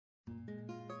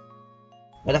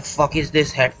Why the fuck is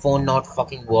this headphone not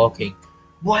fucking working?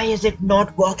 Why is it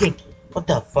not working? What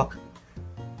the fuck?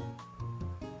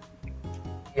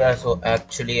 Yeah, so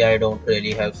actually, I don't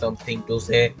really have something to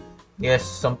say. Yes,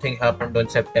 something happened on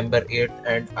September 8th,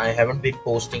 and I haven't been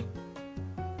posting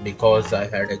because I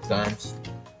had exams.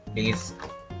 Please,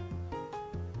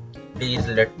 please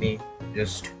let me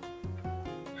just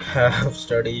have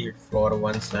studied for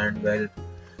once, and well,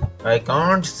 I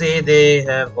can't say they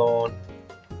have gone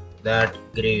that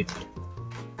great.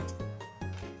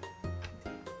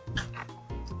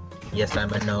 Yes, I'm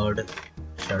a nerd.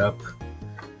 Shut up.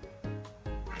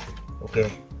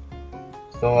 Okay,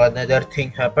 so another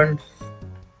thing happened.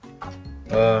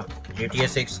 GTA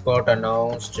 6 got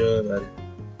announced. Well,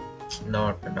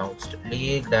 not announced,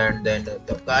 leaked, and then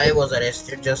the guy was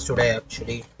arrested just today.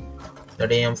 Actually, the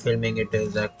day I'm filming it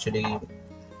is actually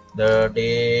the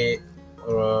day.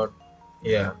 Uh,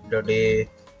 yeah, the day.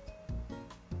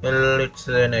 Well, it's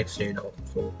the next day now.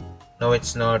 So no,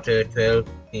 it's not 12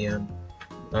 p.m.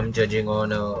 I'm judging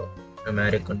on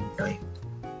American time.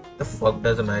 The fuck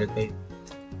does America?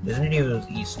 Doesn't it use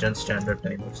Eastern Standard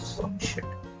Time or some shit?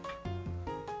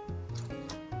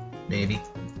 Maybe.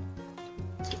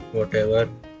 Whatever.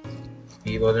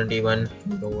 He wasn't even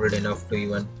old enough to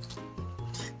even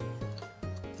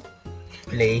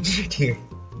play GTA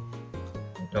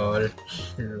at all.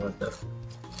 What the?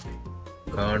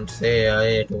 Can't say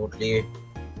I totally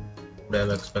would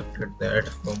have expected that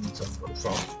from someone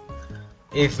from.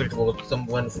 If it was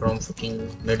someone from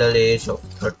fucking middle age of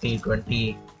 30,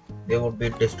 20, they would be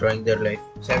destroying their life.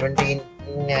 17,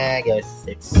 nah, I guess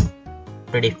it's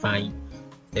pretty fine.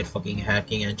 They're fucking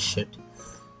hacking and shit.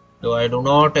 So I do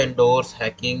not endorse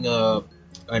hacking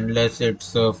unless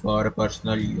it's for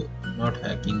personal use. Not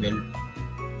hacking, well,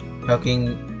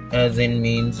 hacking as in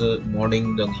means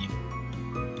modding the game.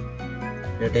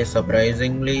 It is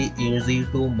surprisingly easy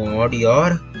to mod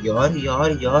your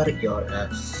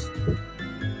ass.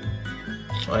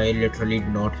 I literally do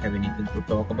not have anything to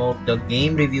talk about. The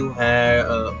game review had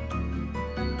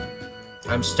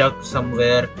I'm stuck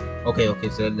somewhere. Okay,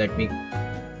 so let me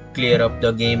clear up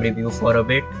the game review for a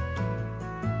bit.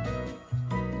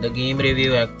 The game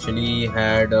review actually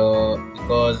had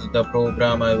because the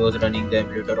program I was running the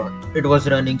emulator on, it was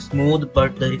running smooth,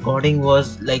 but the recording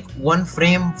was like one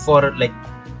frame for like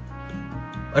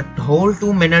a whole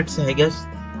 2 minutes, I guess.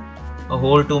 A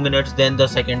whole 2 minutes. Then the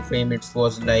second frame, it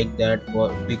was like that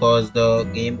because the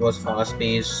game was fast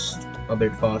paced, a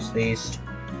bit fast paced.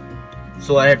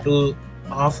 So I had to,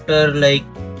 after like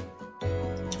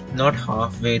not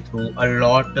halfway through, a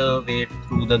lot way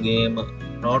through the game,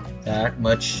 not that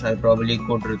much, I probably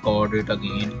could record it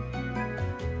again.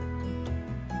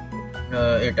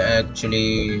 It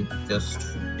actually just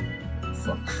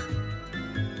fuck.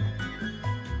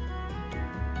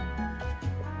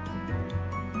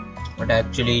 It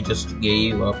actually just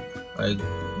gave up, I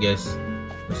guess.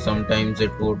 Sometimes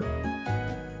it would.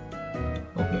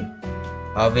 Okay.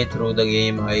 Halfway through the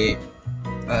game, I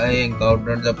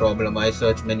encountered the problem. I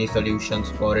searched many solutions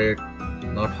for it.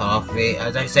 Not halfway,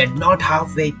 as I said, not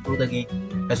halfway through the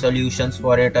game. The solutions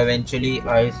for it. Eventually,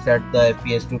 I set the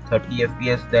FPS to 30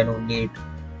 FPS. Then only it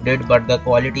did. But the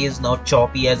quality is now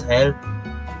choppy as hell.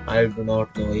 I do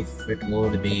not know if it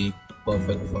would be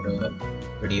perfect for a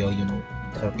video,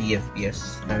 30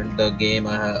 FPS. And the game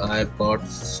I've got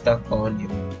stuck on,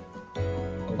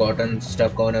 gotten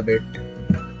stuck on a bit,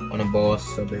 on a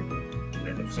boss a bit.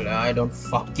 I don't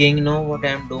fucking know what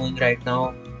I'm doing right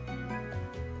now,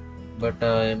 but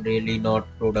I'm really not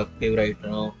productive right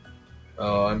now.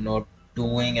 I'm not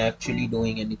actually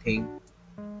doing anything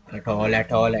at all. I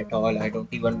don't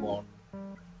even want.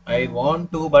 I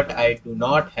want to, but I do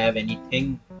not have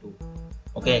anything to.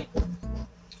 Okay,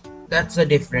 that's a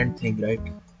different thing, right?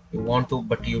 You want to,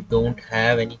 but you don't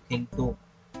have anything to.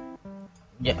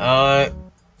 Yeah,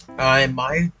 I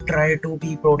might try to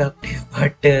be productive,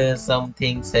 but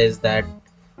something says that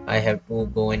I have to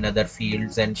go in other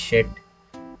fields and shit.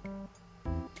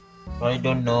 I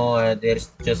don't know. There's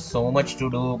just so much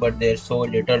to do, but there's so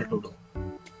little to do.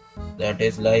 That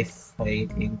is life, I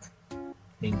think.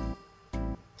 Think.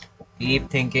 Keep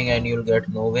thinking and you'll get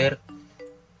nowhere.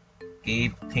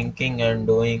 Keep thinking and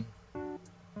doing.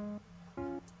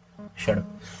 Shut up.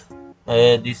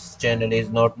 This channel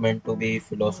is not meant to be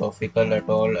philosophical at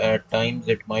all. At times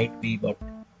it might be, but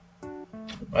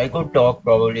I could talk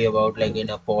probably about like in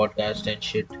a podcast and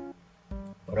shit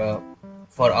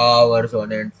for hours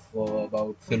on end for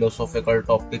about philosophical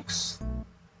topics,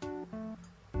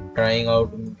 trying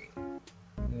out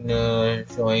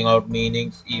showing out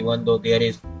meanings, even though there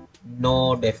is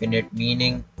no definite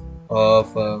meaning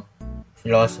of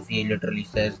philosophy. Literally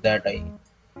says that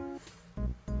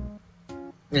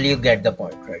Well, you get the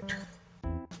point, right?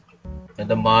 And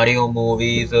the Mario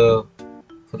movies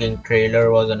fucking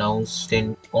trailer was announced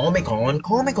in Comic Con.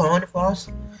 Comic Con, of course.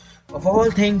 Of all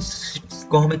things, it's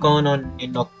Comic Con on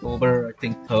in October, I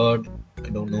think 3rd. I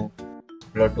don't know.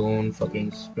 Splatoon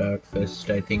fucking Splatfest.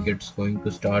 I think it's going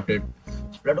to start it.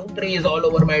 Splatoon 3 is all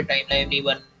over my timeline,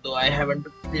 even though I haven't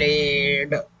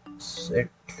played it.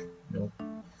 No,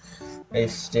 I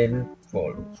still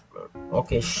follow Splatoon.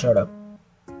 Okay, shut up.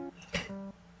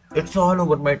 It's all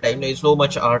over my timeline. So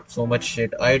much art, so much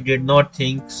shit. I did not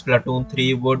think Splatoon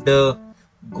 3 would go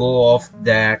off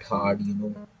that hard.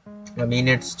 I mean,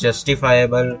 it's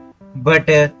justifiable, but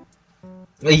the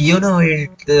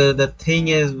thing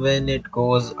is when it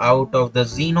goes out of the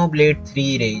Xenoblade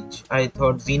 3 range. I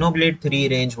thought Xenoblade 3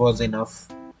 range was enough,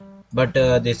 but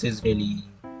this is really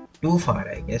too far,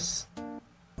 I guess.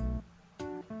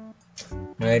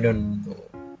 I don't know.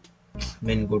 I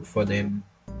mean, good for them.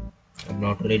 I'm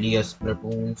not really a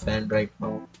Splatoon fan right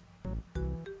now.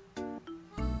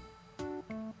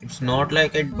 It's not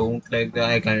like I don't like the.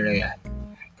 I can.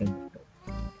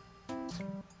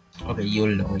 Okay,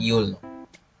 you'll know.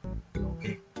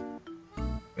 Okay.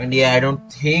 And yeah, I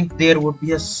don't think there would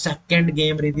be a second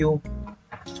game review.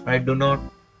 I do not,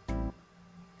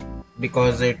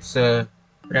 because it's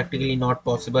practically not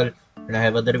possible, and I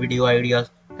have other video ideas,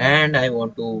 and I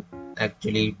want to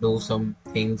actually do some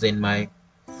things in my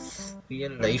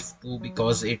real life too,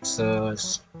 because it's a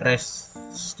stress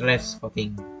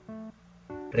fucking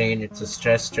train. It's a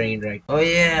stress train, right? Oh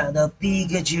yeah, the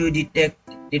Pikachu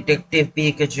Detective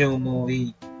Pikachu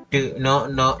movie. No,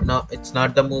 it's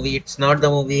not the movie. It's not the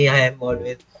movie. I am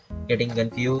always getting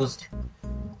confused.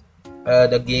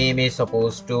 The game is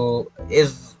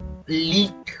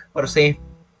leaked per se.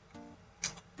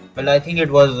 Well, I think it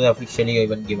was officially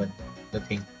even given the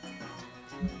thing.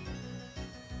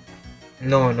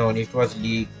 No, it was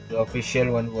leaked. The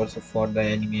official one was for the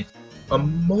anime.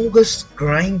 Among Us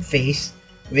crying face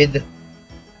with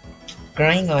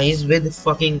crying eyes with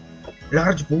fucking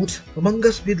large boots. Among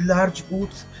Us with large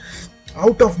boots.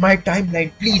 Out of my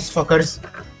timeline, please, fuckers.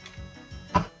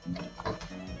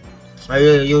 I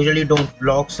usually don't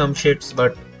block some shits,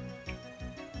 but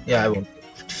yeah, I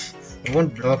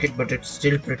won't block it, but it's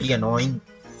still pretty annoying.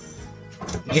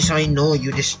 Yes, I know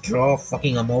you just draw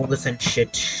fucking Among Us and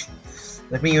shit.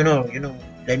 Let me,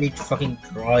 let me fucking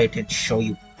draw it and show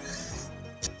you.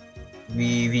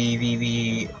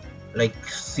 We like,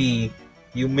 see,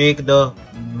 you make the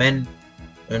men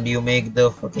and you make the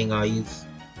fucking eyes.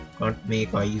 Can't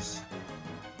make eyes.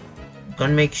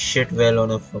 Can't make shit well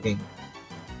on a fucking.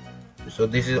 So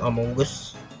this is Among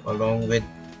Us along with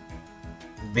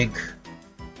big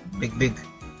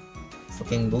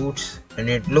fucking boots, and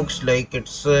it looks like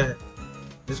it's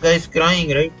this guy is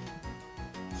crying, right?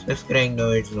 This guy's crying.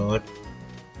 No, it's not.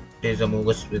 It is Among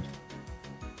Us with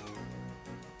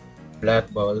black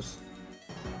balls.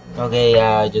 Okay,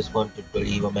 yeah, I just wanted to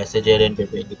leave a message here in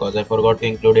between because I forgot to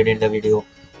include it in the video.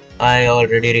 I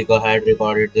already had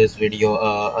recorded this video.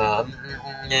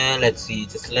 Yeah, let's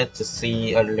just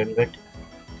see a little bit.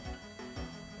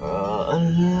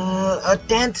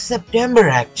 10th September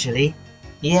actually.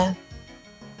 Yeah,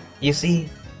 you see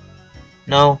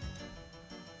now.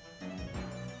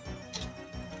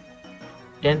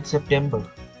 10th September.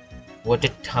 What a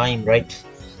time, right?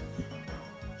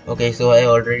 Okay, so I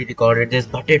already recorded this,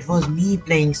 but it was me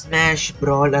playing Smash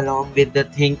Brawl along with the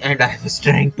thing, and I was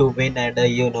trying to win, and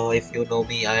if you know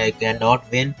me, I cannot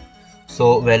win.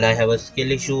 So, well, I have a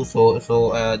skill issue, so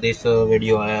this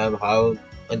video I have how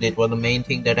that was the main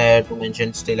thing that I had to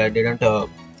mention. Still, I didn't.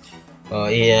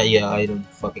 Yeah, I don't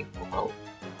fucking know how.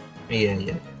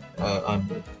 Yeah. I'm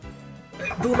good.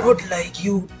 I do not like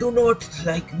you. Do not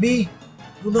like me.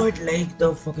 Do not like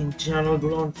the fucking channel. Do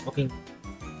not fucking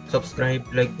subscribe,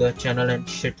 like the channel and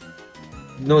shit.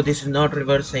 No, this is not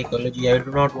reverse psychology. I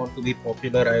do not want to be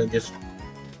popular.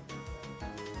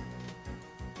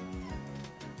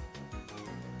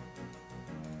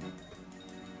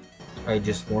 I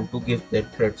just want to give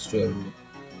death threats to everyone.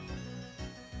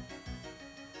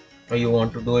 Or you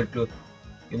want to do it to?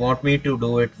 You want me to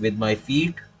do it with my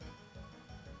feet?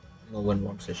 No one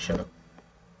wants it. Shut up.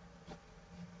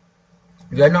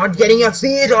 You're not getting your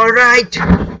feet, alright?